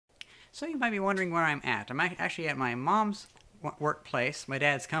So you might be wondering where I'm at. I'm actually at my mom's workplace, my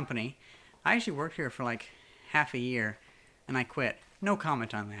dad's company. I actually worked here for like half a year, and I quit. No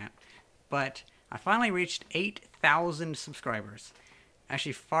comment on that. But I finally reached 8,000 subscribers.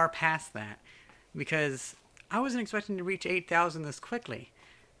 Actually, far past that, because I wasn't expecting to reach 8,000 this quickly.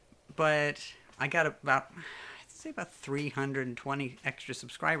 But I got about, I'd say about 320 extra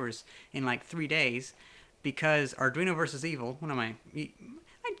subscribers in like 3 days, because Arduino versus Evil, one of my,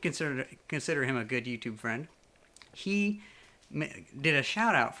 I'd consider him a good YouTube friend. He did a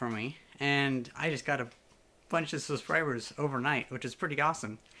shout out for me, and I just got a bunch of subscribers overnight, which is pretty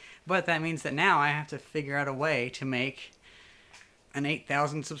awesome. But that means that now I have to figure out a way to make an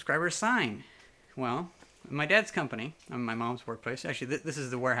 8,000 subscriber sign. Well, my dad's company, my mom's workplace, actually this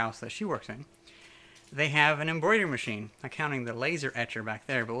is the warehouse that she works in, they have an embroidery machine, accounting the laser etcher back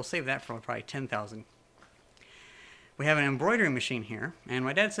there, but we'll save that for probably 10,000. We have an embroidery machine here, and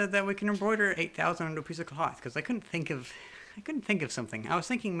my dad said that we can embroider 8,000 onto a piece of cloth, because I couldn't think of something. I was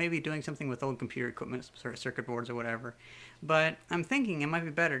thinking maybe doing something with old computer equipment, circuit boards or whatever, but I'm thinking it might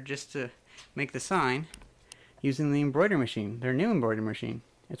be better just to make the sign using the embroidery machine, their new embroidery machine.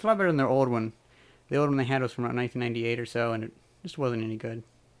 It's a lot better than their old one. The old one they had was from about 1998 or so, and it just wasn't any good.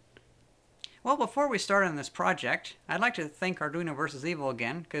 Well, before we start on this project, I'd like to thank Arduino versus Evil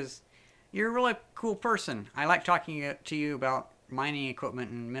again, because you're a really cool person. I like talking to you about mining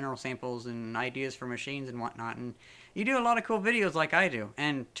equipment and mineral samples and ideas for machines and whatnot, and you do a lot of cool videos like I do.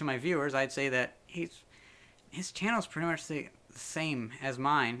 And to my viewers, I'd say that his channel's pretty much the same as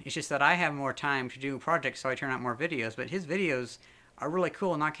mine. It's just that I have more time to do projects, so I turn out more videos. But his videos are really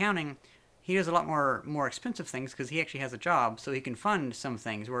cool, not counting he does a lot more expensive things because he actually has a job, so he can fund some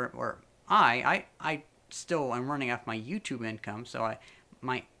things. Where I still am running off my YouTube income, so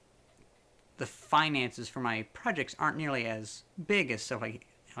the finances for my projects aren't nearly as big as stuff like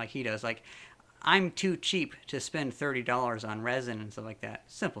he does. Like, I'm too cheap to spend $30 on resin and stuff like that,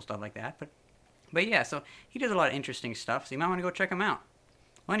 simple stuff like that. But yeah, so he does a lot of interesting stuff, so you might want to go check him out.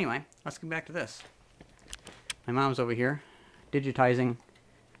 Well, anyway, let's get back to this. My mom's over here digitizing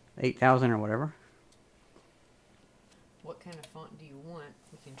 8,000 or whatever. What kind of font do you want?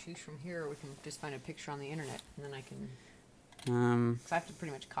 We can choose from here, or we can just find a picture on the internet, and then I can. Because I have to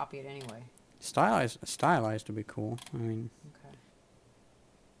pretty much copy it anyway. Stylized would be cool. I mean. Okay.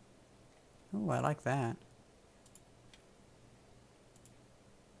 Oh, I like that.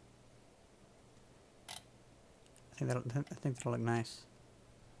 I think that'll look nice.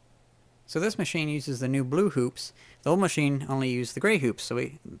 So this machine uses the new blue hoops. The old machine only used the gray hoops, so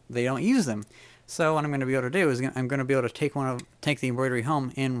they don't use them. So what I'm going to be able to do is I'm going to be able to take the embroidery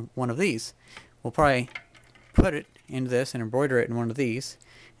home in one of these. We'll probably put it into this and embroider it in one of these,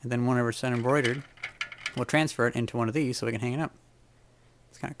 and then whenever it's done embroidered, we'll transfer it into one of these so we can hang it up.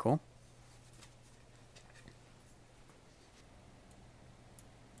 It's kind of cool.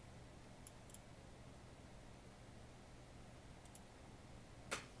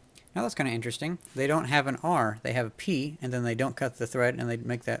 Now that's kind of interesting. They don't have an R, they have a P, and then they don't cut the thread, and they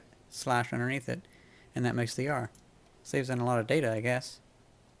make that slash underneath it, and that makes the R. Saves on a lot of data, I guess.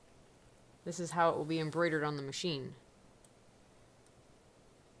 This is how it will be embroidered on the machine.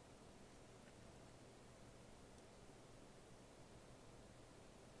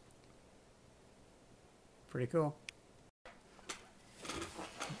 Pretty cool.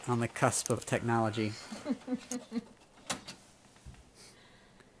 On the cusp of technology.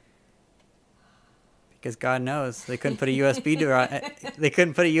 Because God knows they couldn't put a USB they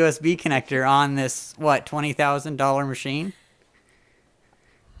couldn't put a USB connector on this what $20,000 machine,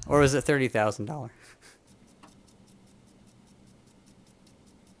 or was it $30,000?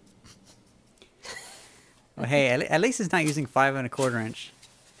 Well, hey, at least it's not using 5 1/4 inch.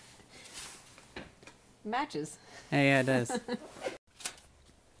 Matches. Hey, yeah, it does.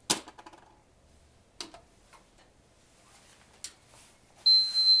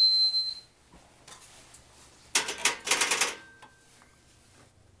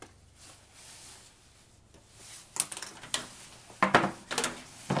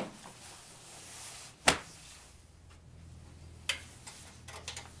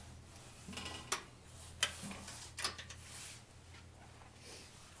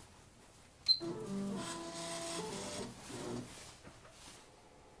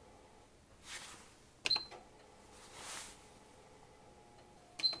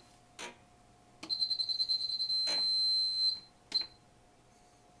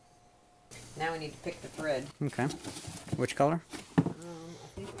 Now we need to pick the thread. Okay. Which color? I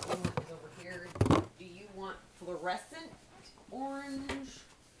think the one is over here. Do you want fluorescent orange?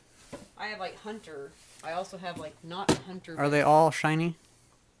 I have like hunter. I also have like not hunter. Are they all shiny?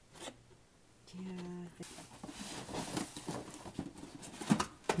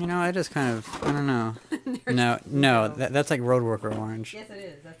 You know, I just kind of, I don't know. No, that's like road worker orange. Yes, it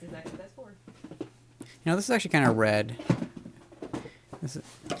is. That's exactly what that's for. You know, this is actually kind of red. You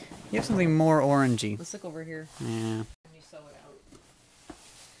have something more orangey. Let's look over here. Yeah. And you sew it out.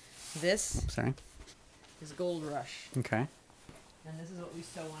 This Sorry. is Gold Rush. Okay. And this is what we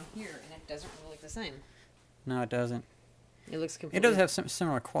sew on here, and it doesn't really look the same. No, it doesn't. It looks completely... It does have some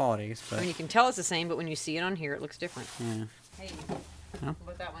similar qualities, but... I mean, you can tell it's the same, but when you see it on here, it looks different. Yeah. Hey, Oh. how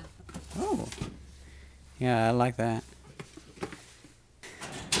about that one? Oh. Yeah, I like that.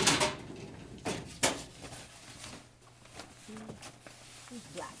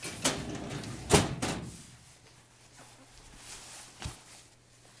 Black.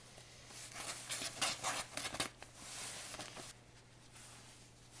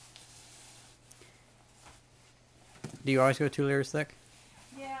 Do you always go 2 layers thick?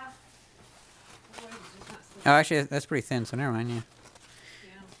 Yeah. Otherwise it's just not sticky. Oh, actually, that's pretty thin, so never mind, yeah.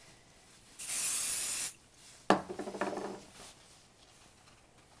 Yeah.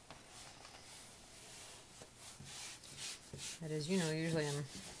 That is, you know, usually I'm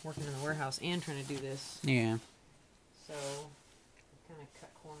working in the warehouse and trying to do this, Yeah. so I kind of cut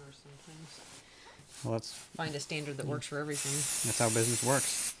corners sometimes. Well, Find a standard that works for everything. that's how business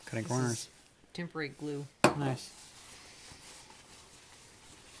works. Cutting This corners. is temporary glue. Nice.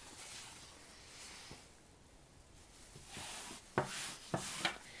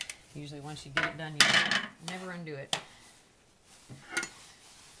 Usually once you get it done, you never undo it.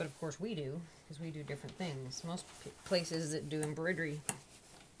 But of course we do, because we do different things. Most places that do embroidery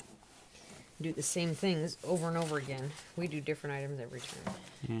do the same things over and over again. We do different items every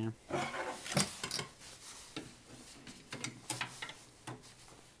time. Yeah.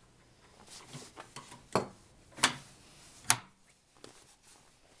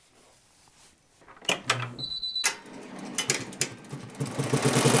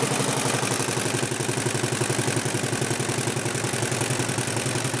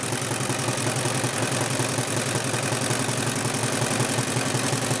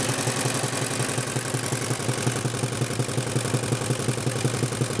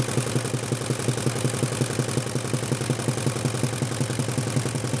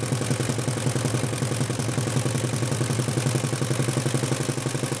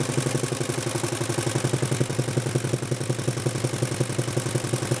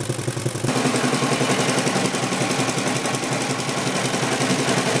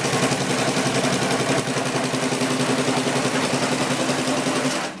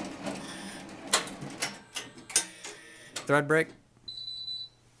 Thread break?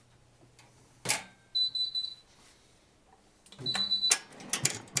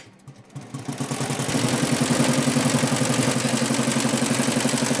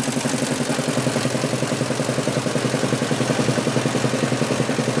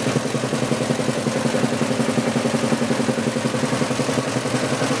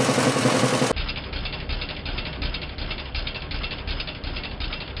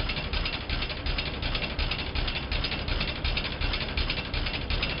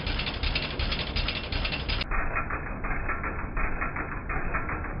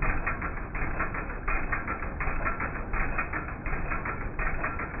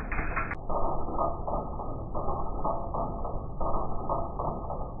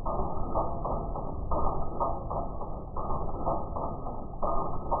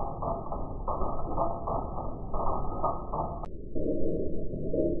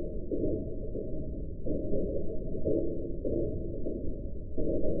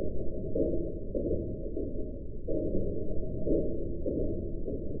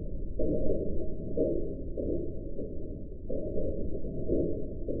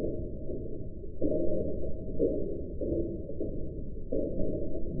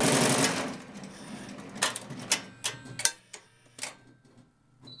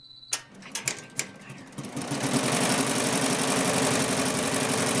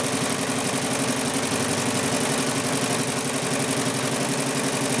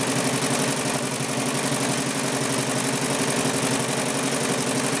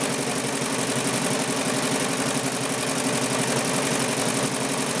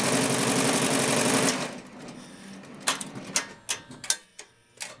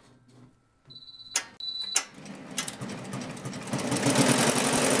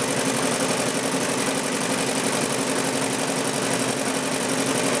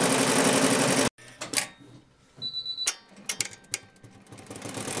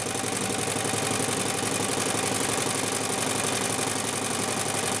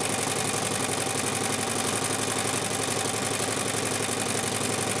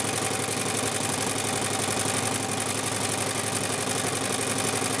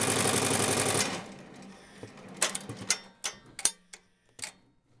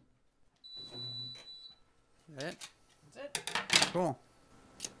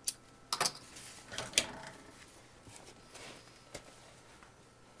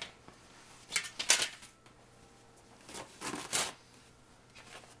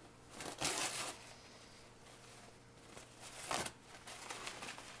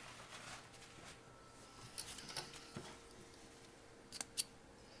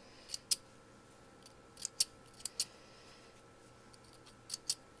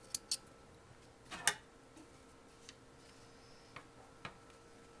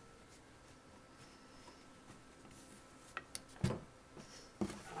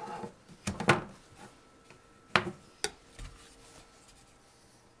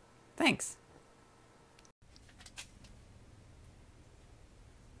 Thanks.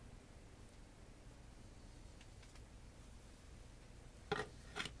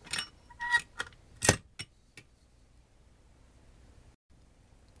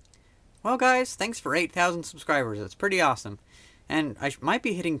 Well guys, thanks for 8,000 subscribers. That's pretty awesome. And I might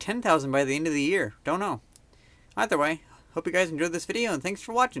be hitting 10,000 by the end of the year. Don't know. Either way, hope you guys enjoyed this video and thanks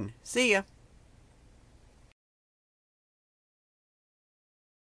for watching. See ya!